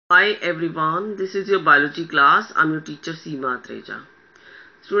Hi everyone, this is your biology class. I'm your teacher Seema Atreja.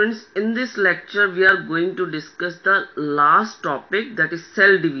 Students, in this lecture we are going to discuss the last topic, that is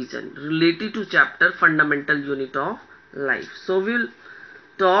cell division, related to chapter fundamental unit of life. So we'll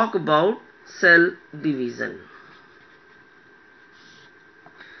talk about cell division.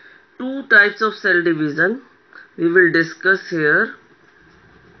 Two types of cell division we will discuss here: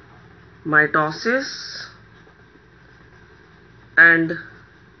 mitosis and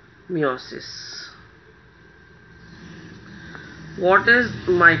meiosis. What is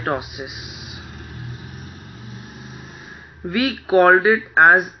mitosis? We called it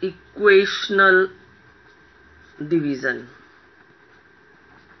as equational division.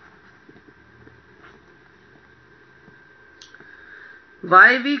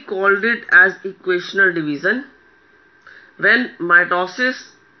 Why we called it as equational division? When mitosis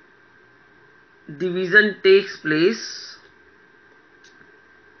division takes place,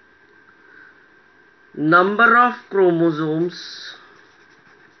 number of chromosomes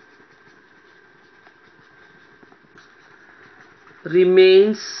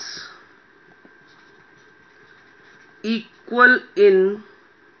remains equal in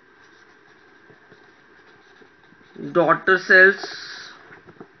daughter cells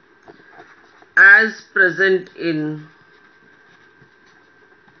as present in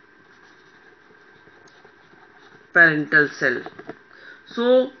parental cell.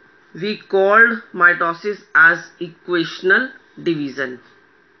 So we called mitosis as equational division.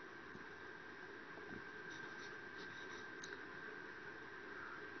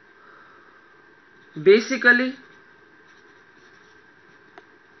 Basically,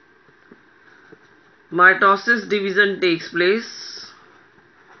 mitosis division takes place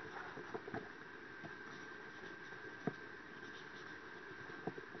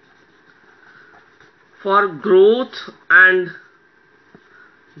for growth and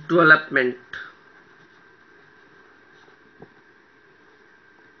development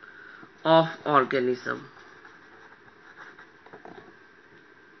of organism.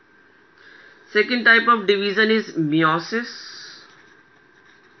 Second type of division is meiosis.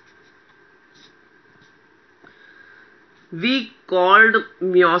 We called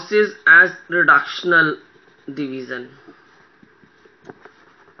meiosis as reductional division.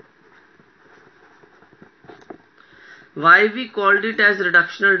 Why we called it as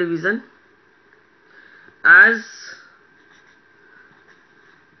reductional division? As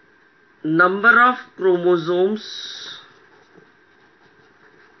number of chromosomes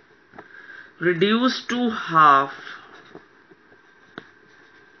reduced to half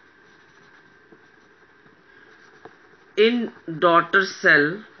in daughter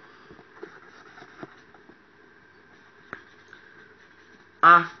cell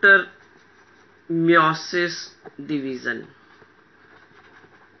after meiosis division.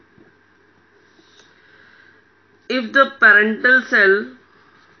 If the parental cell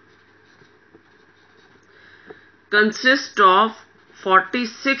consists of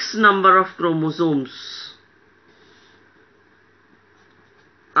 46 number of chromosomes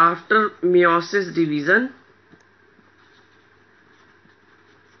after meiosis division,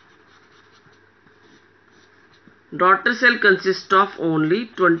 daughter cell consists of only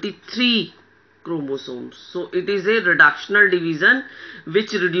 23 chromosomes. So it is a reductional division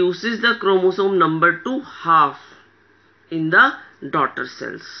which reduces the chromosome number to half in the daughter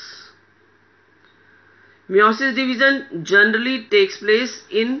cells. Meiosis division generally takes place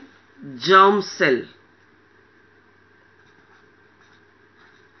in germ cell.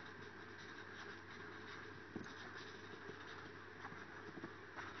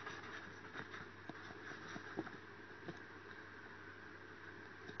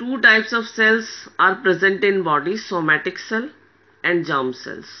 Two types of cells are present in body: somatic cell and germ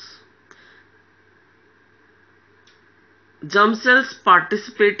cells. Germ cells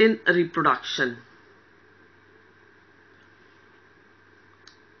participate in reproduction.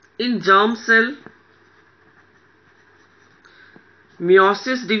 In germ cell,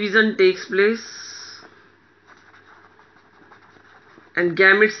 meiosis division takes place and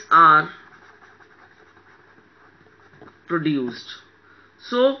gametes are produced.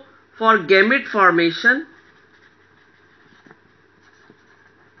 So for gamete formation,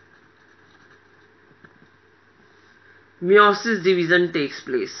 meiosis division takes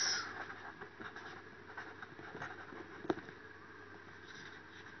place.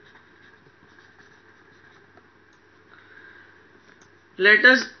 Let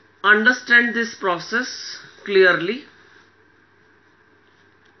us understand this process clearly.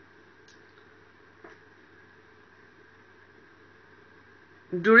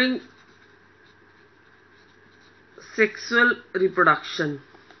 During sexual reproduction,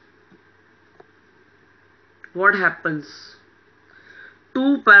 what happens?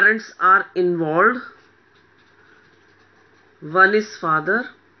 Two parents are involved. One is father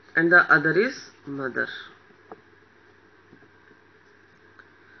and the other is mother.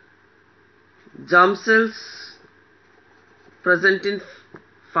 Germ cells present in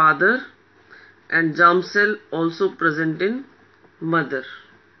father and germ cell also present in mother.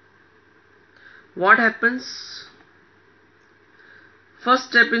 What happens? First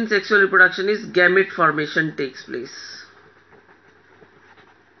step in sexual reproduction is gamete formation takes place.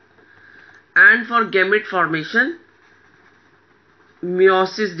 And for gamete formation,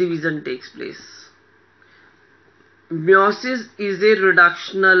 meiosis division takes place. Meiosis is a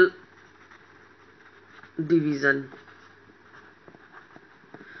reductional division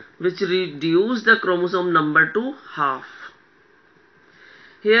which reduces the chromosome number to half.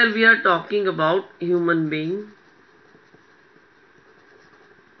 Here we are talking about human being.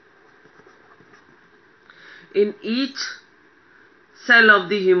 In each cell of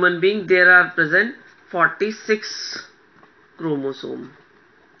the human being there are present 46 chromosomes.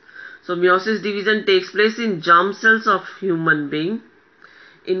 So meiosis division takes place in germ cells of human being.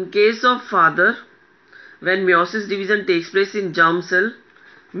 In case of father, when meiosis division takes place in germ cell,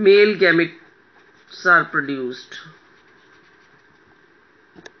 male gametes are produced.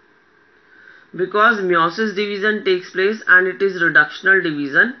 Because meiosis division takes place and it is reductional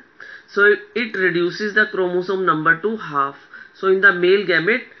division, so it reduces the chromosome number to half. So in the male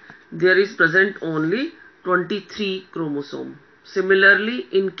gamete there is present only 23 chromosomes. Similarly,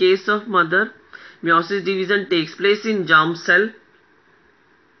 in case of mother, meiosis division takes place in germ cell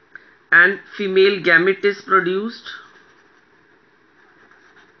and female gamete is produced.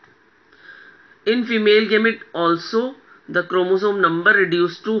 In female gamete also the chromosome number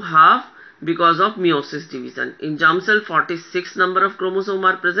reduced to half because of meiosis division. In germ cell 46 number of chromosomes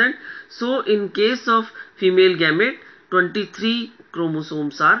are present. So in case of female gamete 23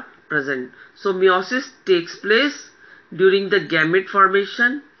 chromosomes are present. So meiosis takes place during the gamete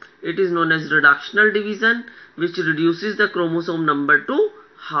formation. It is known as reductional division, which reduces the chromosome number to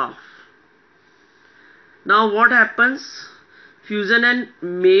half. Now what happens? Fusion of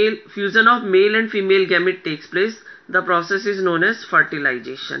male and female gamete takes place. The process is known as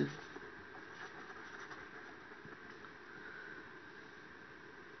fertilization.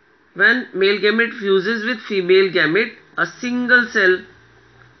 When male gamete fuses with female gamete, a single cell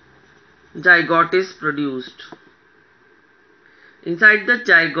zygote is produced. Inside the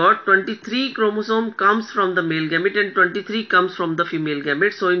zygote, 23 chromosome comes from the male gamete and 23 comes from the female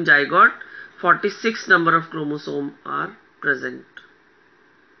gamete. So in zygote, 46 number of chromosomes are present.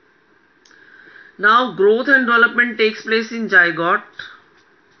 Now growth and development takes place in zygote.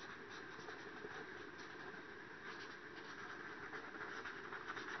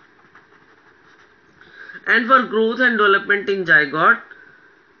 And for growth and development in zygote,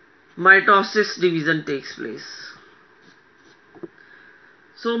 mitosis division takes place.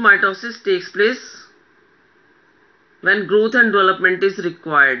 So mitosis takes place when growth and development is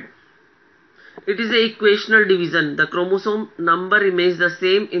required. It is a equational division. The chromosome number remains the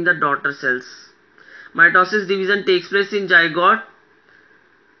same in the daughter cells. Mitosis division takes place in zygote.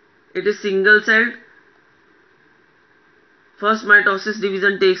 It is single celled. First mitosis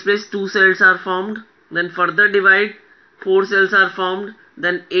division takes place, 2 cells are formed. Then further divide, 4 cells are formed.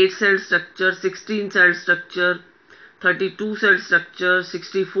 Then 8 cell structure, 16 cell structure, 32 cell structure,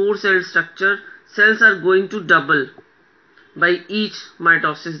 64 cell structure. Cells are going to double by each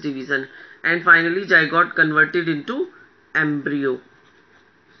mitosis division. And finally zygote converted into embryo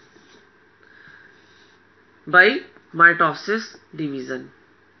by mitosis division.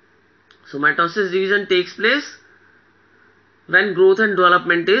 So mitosis division takes place when growth and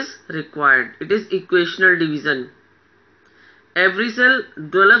development is required. It is equational division. Every cell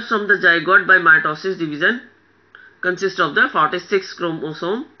develops from the zygote by mitosis division consists of the 46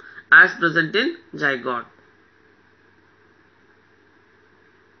 chromosome as present in zygote.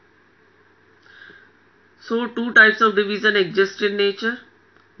 So two types of division exist in nature,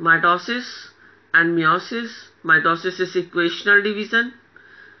 mitosis and meiosis. Mitosis is equational division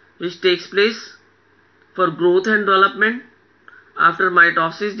which takes place for growth and development. After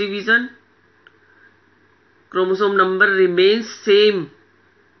mitosis division, chromosome number remains same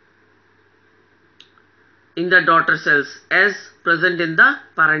in the daughter cells as present in the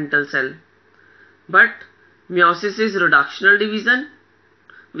parental cell. But meiosis is reductional division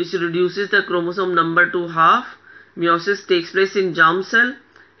which reduces the chromosome number to half. Meiosis takes place in germ cell.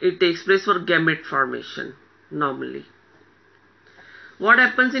 It takes place for gamete formation normally. What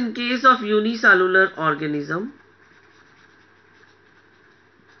happens in case of unicellular organism?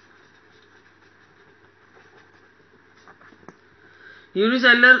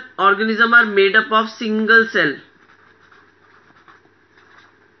 Unicellular organisms are made up of single cell.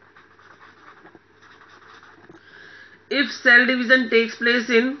 If cell division takes place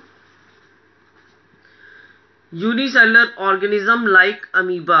in unicellular organism like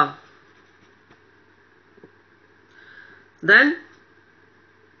amoeba, then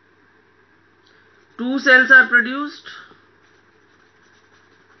two cells are produced.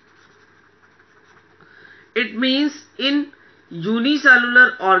 It means in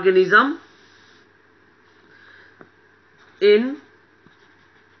unicellular organism,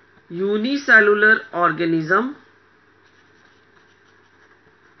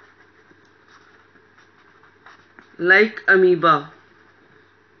 like amoeba,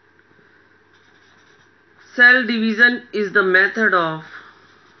 cell division is the method of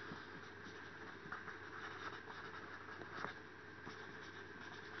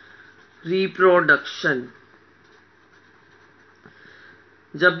reproduction.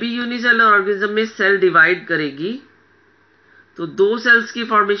 जब भी unicellular organism में cell divide करेगी तो दो sales की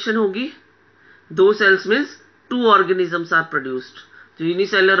formation होगी. दो sales means to organisms are produced. तो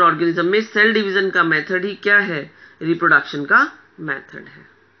यूनिसेलुलर ऑर्गेनिज्म में सेल डिवीजन का मेथड ही क्या है? रिप्रोडक्शन का मेथड है.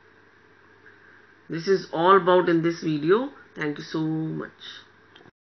 This is all about in this video. Thank you so much.